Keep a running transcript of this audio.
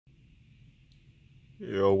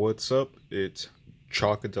Yo, what's up? It's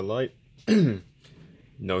Chocolate Delight. No,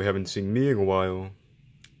 you haven't seen me in a while.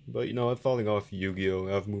 But I'm falling off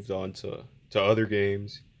Yu-Gi-Oh! I've moved on to other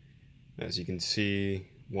games. As you can see,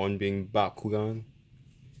 one being Bakugan.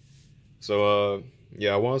 So,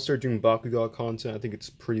 yeah, I want to start doing Bakugan content. I think it's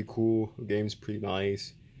pretty cool. The game's pretty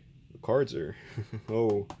nice. The cards are...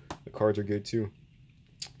 oh, the cards are good too.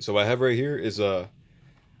 So what I have right here is,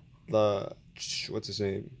 what's his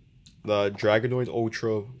name? The Dragonoid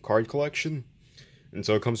Ultra card collection. And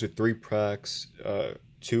so it comes with 3 packs,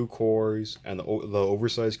 2 cores, and the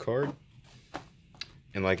oversized card.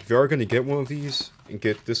 And like, if you are going to get one of these, and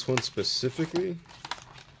get this one specifically,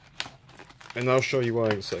 and I'll show you why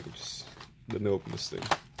in a second. Just let me open this thing.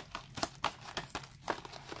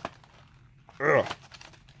 Ugh.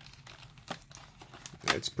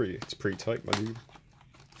 Yeah, it's pretty tight, my dude.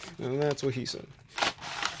 And that's what he said.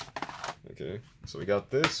 Okay, so we got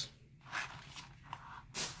this.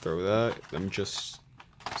 Throw that. Let me just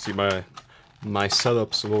see, my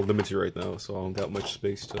setup's a little limited right now, so I don't got much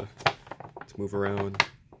space to move around.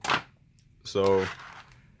 So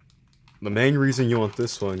the main reason you want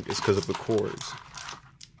this one is because of the cores.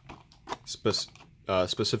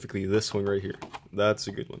 Specifically this one right here. That's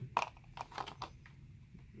a good one.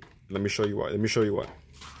 Let me show you why.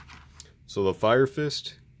 So the Fire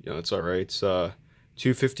Fist, it's alright. It's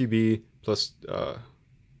 250B plus wait,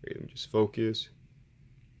 let me just focus.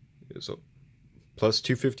 So plus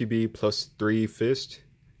 250B plus 3 fist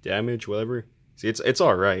damage, whatever. See, it's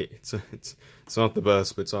alright. It's not the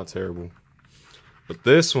best, but it's not terrible. But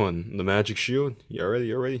this one, the Magic Shield, you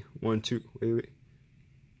ready? 1, 2, wait,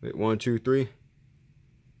 1, 2, 3.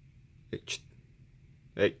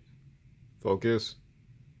 Hey, focus.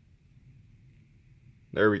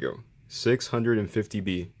 There we go.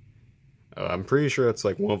 650B. I'm pretty sure that's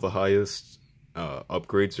like one of the highest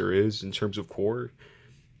upgrades there is in terms of core.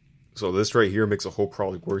 So this right here makes a whole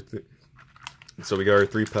product worth it. So we got our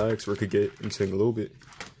 3 packs. We could get into in a little bit.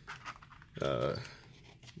 We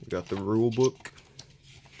got the rule book.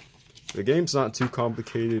 The game's not too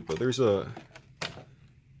complicated, but there's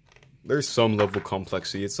some level of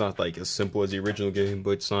complexity. It's not like as simple as the original game,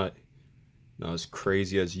 but it's not as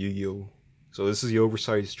crazy as Yu-Gi-Oh! So this is the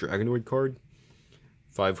oversized Dragonoid card.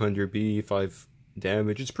 500B, 5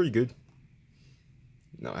 damage. It's pretty good.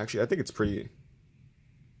 No, actually, I think it's pretty...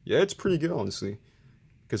 yeah, it's pretty good, honestly.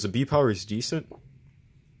 Because the B power is decent.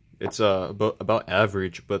 It's about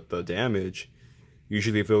average, but the damage...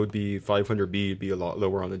 usually if it would be 500B, it'd be a lot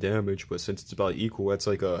lower on the damage. But since it's about equal, that's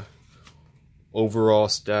like a... overall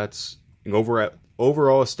stats... an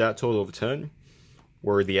overall stat total of 10.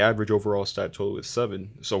 Where the average overall stat total is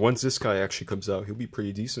 7. So once this guy actually comes out, he'll be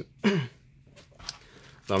pretty decent.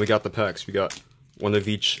 Now we got the packs. We got one of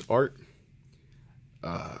each art.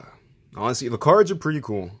 Honestly, the cards are pretty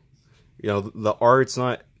cool. The art's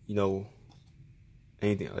not,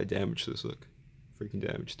 anything. I damaged this, look. Freaking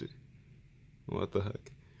damaged it. What the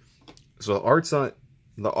heck? So the art's not,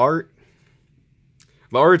 the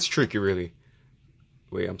art's tricky, really.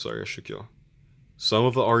 Wait, I'm sorry, I shook y'all. Some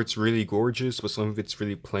of the art's really gorgeous, but some of it's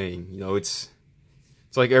really plain. It's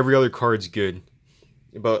like every other card's good.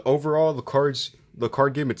 But overall, the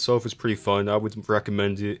card game itself is pretty fun. I would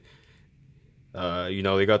recommend it.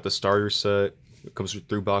 They got the starter set. It comes with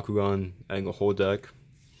 3 Bakugan and a whole deck.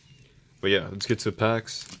 But yeah, let's get to the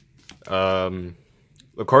packs. The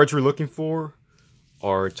cards we're looking for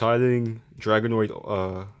are Tithing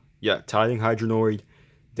Dragonoid, Tithing Hydronoid,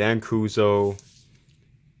 Dan Kuzo,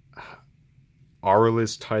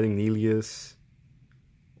 Aurelus Tithing Nelius,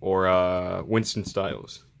 or Winston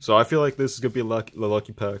Styles. So I feel like this is going to be a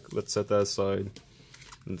lucky pack. Let's set that aside.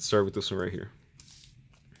 Let's start with this one right here.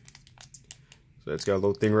 So it's got a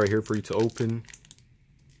little thing right here for you to open.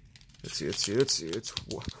 Let's see.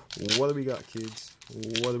 What do we got, kids?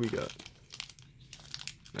 What do we got?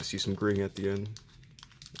 I see some green at the end.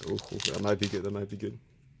 Oh, that might be good.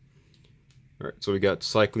 Alright, so we got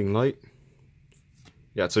Cycling Light.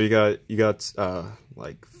 Yeah, so you got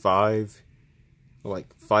like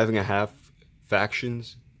 5.5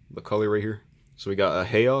 factions. The color right here. So we got a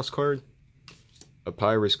Chaos card, a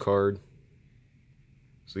Pyrus card.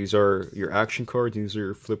 So these are your action cards, these are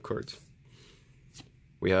your flip cards.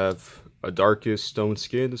 We have a Darkest Stone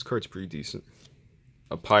Skin, this card's pretty decent.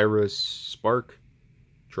 A Pyrus Spark,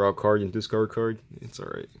 draw a card and discard a card, it's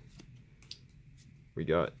alright. We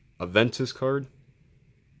got a Ventus card.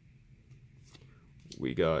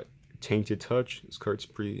 We got Tainted Touch, this card's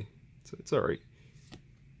pretty, it's alright.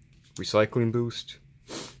 Recycling Boost,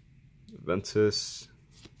 Ventus,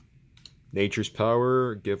 Nature's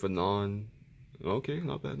Power, give a non... okay,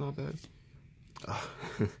 not bad.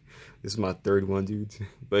 This is my third one, dude.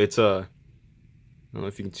 But it's I don't know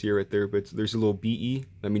if you can see it right there, but there's a little BE.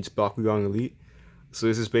 That means Bakugan Elite. So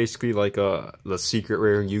this is basically like the secret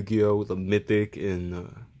rare in Yu-Gi-Oh, the mythic in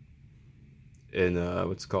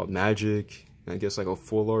what's it called, Magic. I guess like a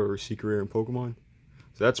full art or secret rare in Pokemon.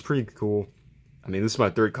 So that's pretty cool. I mean, this is my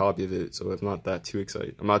third copy of it, so I'm not too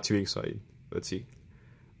excited. Let's see.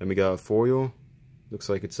 Then we got a foil. Looks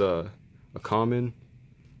like it's a common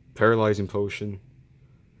paralyzing potion.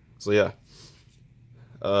 So yeah.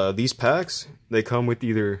 These packs, they come with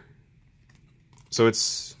either, so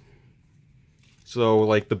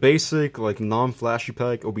like the basic, like non-flashy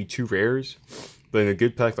pack will be 2 rares, but in a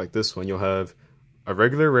good pack like this one, you'll have a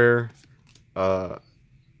regular rare, a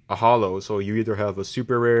holo, so you either have a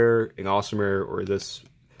super rare, an awesome rare, or this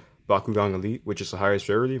Bakugan Elite, which is the highest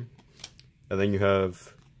rarity, and then you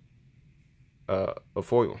have a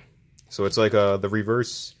foil. So it's like the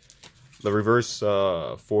reverse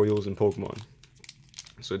foils in Pokemon.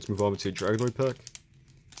 So let's move on to a Dragonoid pack.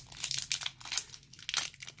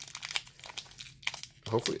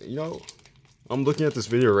 Hopefully, you know, I'm looking at this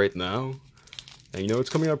video right now, and you know,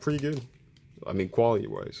 it's coming out pretty good. I mean,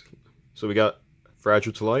 quality-wise. So we got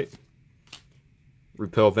Fragile to Light,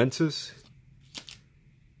 Repel Ventus,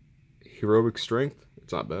 Heroic Strength,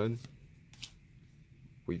 it's not bad.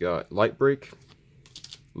 We got Light Break,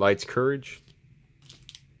 Light's Courage,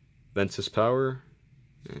 Ventus Power.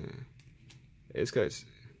 Hey, this guy's,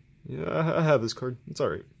 yeah, I have this card. It's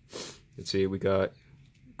alright. Let's see, we got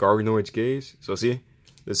Dragonoid's Gaze. So see,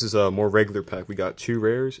 this is a more regular pack. We got 2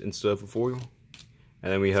 rares instead of a foil.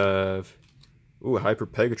 And then we have, ooh, Hyper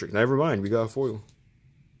Pegatrix. Never mind, we got a foil.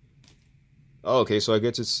 Oh, okay, so I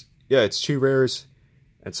guess it's 2 rares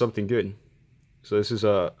and something good. So this is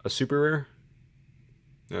a super rare.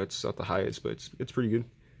 No, it's not the highest, but it's pretty good.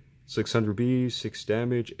 600 B, 6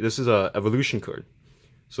 damage. This is a evolution card.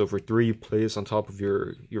 So for 3, you play this on top of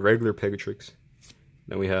your regular Pegatrix.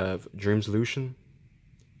 Then we have Dream Solution,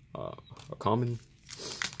 a common.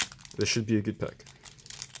 This should be a good pack.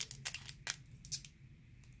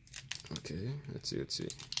 Okay, let's see.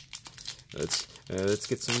 Let's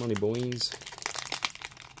get some money, boys.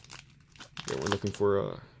 Yeah, we're looking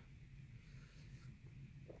for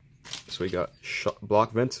so we got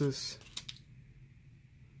Block Ventus,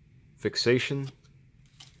 Fixation,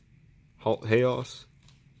 Halt Chaos,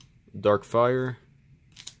 Dark Fire,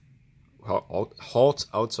 Halt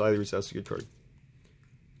Outsiders, that's a good card.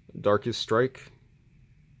 Darkest Strike,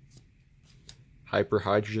 Hyper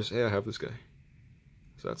Hydrogen. Hey, I have this guy,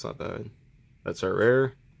 so that's not bad. That's our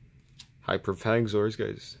rare. Hyper Fangzor,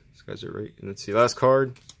 these guys are right. And let's see, last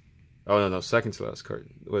card. Oh no, second to last card.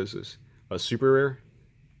 What is this? A super rare.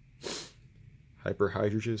 Hyper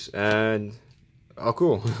Hydrogen, and oh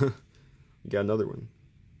cool, you got another one.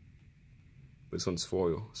 This one's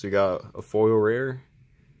foil. So you got a foil rare,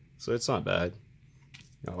 so it's not bad.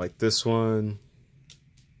 I like this one.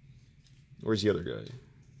 Where's the other guy?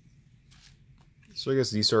 So I guess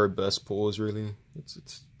these are our best pulls, really.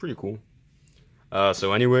 It's pretty cool.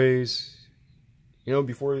 So anyways, you know,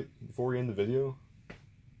 before we end the video,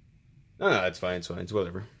 no, it's fine, it's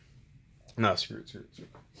whatever. Nah, screw it.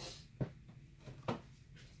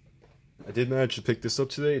 I did manage to pick this up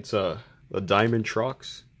today. It's a Diamond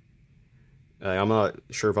Trox. I'm not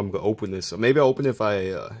sure if I'm gonna open this. Maybe I'll open it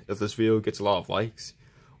if this video gets a lot of likes,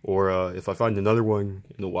 or if I find another one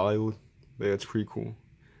in the wild. But yeah, it's pretty cool.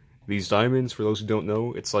 These diamonds, for those who don't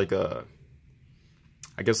know, it's like I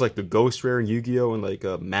guess like the ghost rare in Yu-Gi-Oh, and like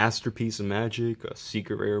a masterpiece of Magic, a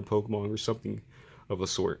secret rare in Pokemon, or something of a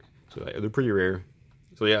sort. So yeah, they're pretty rare.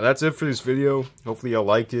 So yeah, that's it for this video. Hopefully y'all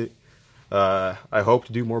liked it. I hope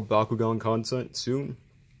to do more Bakugan content soon.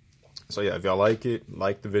 So yeah, if y'all like it,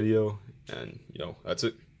 like the video, and you know, that's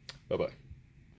it. Bye bye.